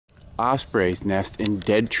ospreys nest in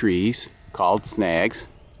dead trees called snags.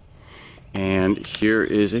 And here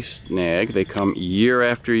is a snag. They come year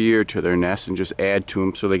after year to their nest and just add to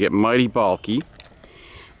them, so they get mighty bulky.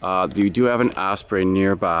 You do have an osprey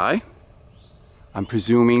nearby. I'm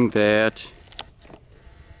presuming that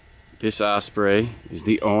this osprey is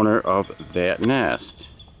the owner of that nest.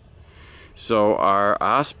 So our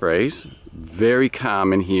ospreys, very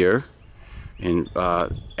common here, and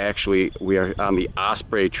actually we are on the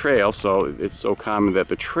Osprey Trail, so it's so common that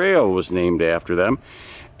the trail was named after them.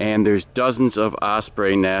 And there's dozens of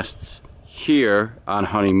osprey nests here on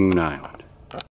Honeymoon Island.